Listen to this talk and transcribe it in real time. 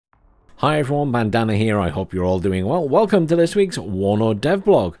Hi everyone, Bandanner here, I hope you're all doing well. Welcome to this week's WARNO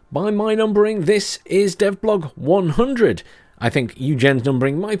devblog. By my numbering, this is devblog 100. I think Eugen's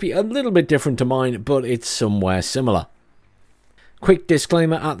numbering might be a little bit different to mine, but it's somewhere similar. Quick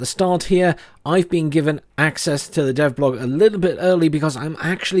disclaimer at the start here, I've been given access to the devblog a little bit early because I'm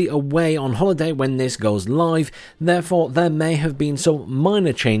actually away on holiday when this goes live, therefore there may have been some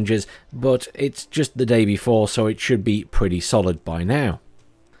minor changes, but it's just the day before so it should be pretty solid by now.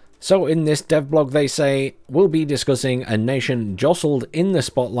 So in this devblog they say, we'll be discussing a nation jostled in the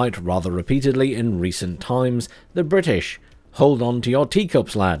spotlight rather repeatedly in recent times, the British. Hold on to your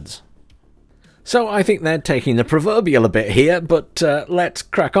teacups, lads. So I think they're taking the proverbial a bit here, but let's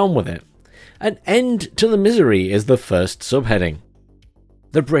crack on with it. An end to the misery is the first subheading.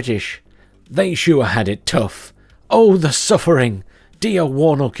 The British. They sure had it tough. Oh, the suffering. Dear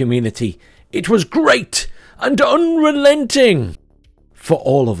WARNO community. It was great and unrelenting. For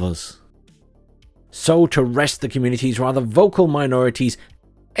all of us. So to rest the community's rather vocal minorities,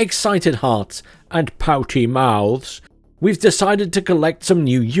 excited hearts and pouty mouths, we've decided to collect some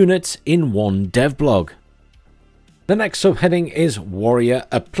new units in one devblog. The next subheading is Warrior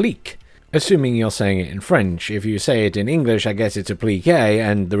Applique, assuming you're saying it in French. If you say it in English, I guess it's applique,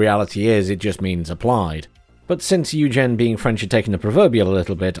 and the reality is it just means applied. But since Eugen being French had taken the proverbial a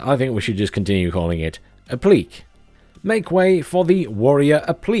little bit, I think we should just continue calling it Applique. Make way for the Warrior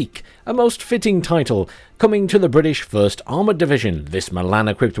Applique, a most fitting title, coming to the British 1st Armoured Division. This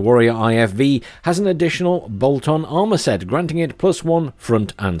Milan-equipped Warrior IFV has an additional bolt-on armour set, granting it +1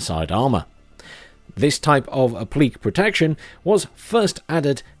 front and side armour. This type of applique protection was first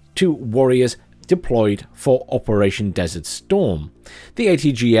added to warriors deployed for Operation Desert Storm. The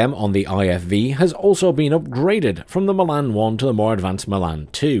ATGM on the IFV has also been upgraded from the Milan 1 to the more advanced Milan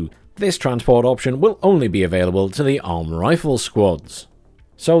 2. This transport option will only be available to the armed rifle squads.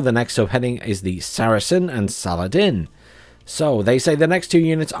 So the next subheading is the Saracen and Saladin. So they say the next two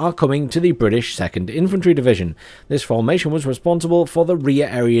units are coming to the British 2nd Infantry Division. This formation was responsible for the rear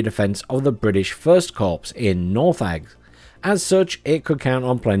area defence of the British 1st Corps in Northag. As such, it could count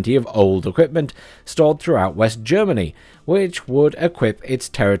on plenty of old equipment stored throughout West Germany, which would equip its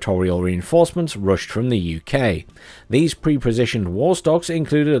territorial reinforcements rushed from the UK. These pre-positioned war stocks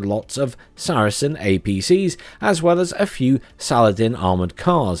included lots of Saracen APCs, as well as a few Saladin armoured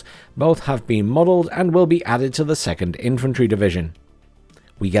cars. Both have been modelled and will be added to the 2nd Infantry Division.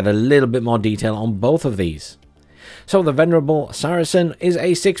 We get a little bit more detail on both of these. So the venerable Saracen is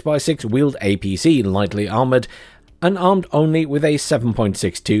a 6x6 wheeled APC, lightly armoured, and armed only with a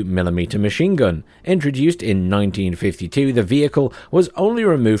 7.62mm machine gun. Introduced in 1952, the vehicle was only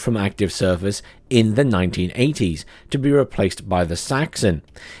removed from active service in the 1980s, to be replaced by the Saxon.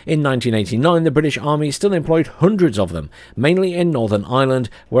 In 1989, the British Army still employed hundreds of them, mainly in Northern Ireland,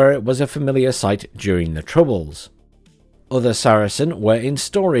 where it was a familiar sight during the Troubles. Other Saracen were in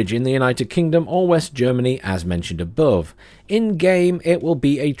storage in the United Kingdom or West Germany as mentioned above. In-game, it will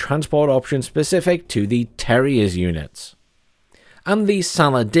be a transport option specific to the Terriers units. And the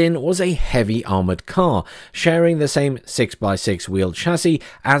Saladin was a heavy armoured car, sharing the same 6x6 wheeled chassis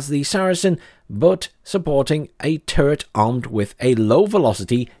as the Saracen, but supporting a turret armed with a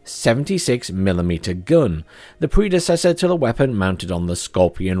low-velocity 76mm gun, the predecessor to the weapon mounted on the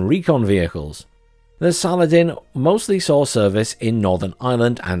Scorpion recon vehicles. The Saladin mostly saw service in Northern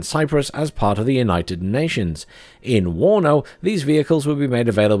Ireland and Cyprus as part of the United Nations. In WARNO, these vehicles will be made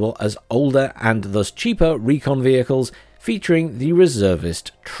available as older and thus cheaper recon vehicles featuring the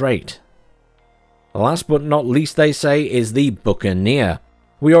reservist trait. Last but not least, they say, is the Buccaneer.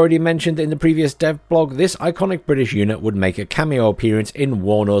 We already mentioned in the previous devblog this iconic British unit would make a cameo appearance in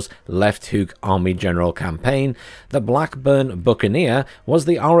WARNO's Left Hook Army General campaign. The Blackburn Buccaneer was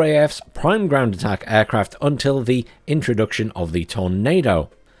the RAF's prime ground attack aircraft until the introduction of the Tornado.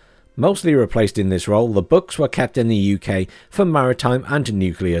 Mostly replaced in this role, the Bucks were kept in the UK for maritime and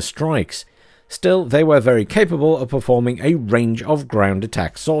nuclear strikes. Still, they were very capable of performing a range of ground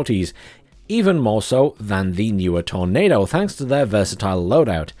attack sorties, even more so than the newer Tornado thanks to their versatile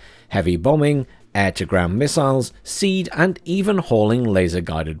loadout, heavy bombing, air-to-ground missiles, seed and even hauling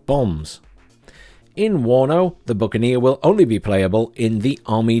laser-guided bombs. In WARNO, the Buccaneer will only be playable in the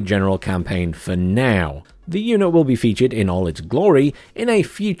Army General campaign for now. The unit will be featured in all its glory in a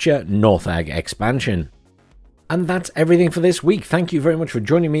future Northag expansion. And that's everything for this week. Thank you very much for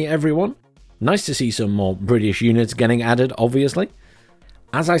joining me, everyone. Nice to see some more British units getting added, obviously.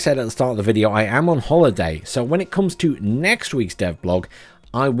 As I said at the start of the video, I am on holiday, so when it comes to next week's devblog,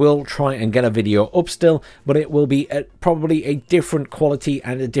 I will try and get a video up still, but it will be probably a different quality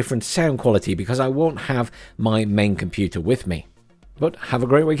and a different sound quality because I won't have my main computer with me. But have a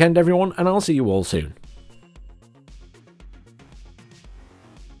great weekend, everyone, and I'll see you all soon.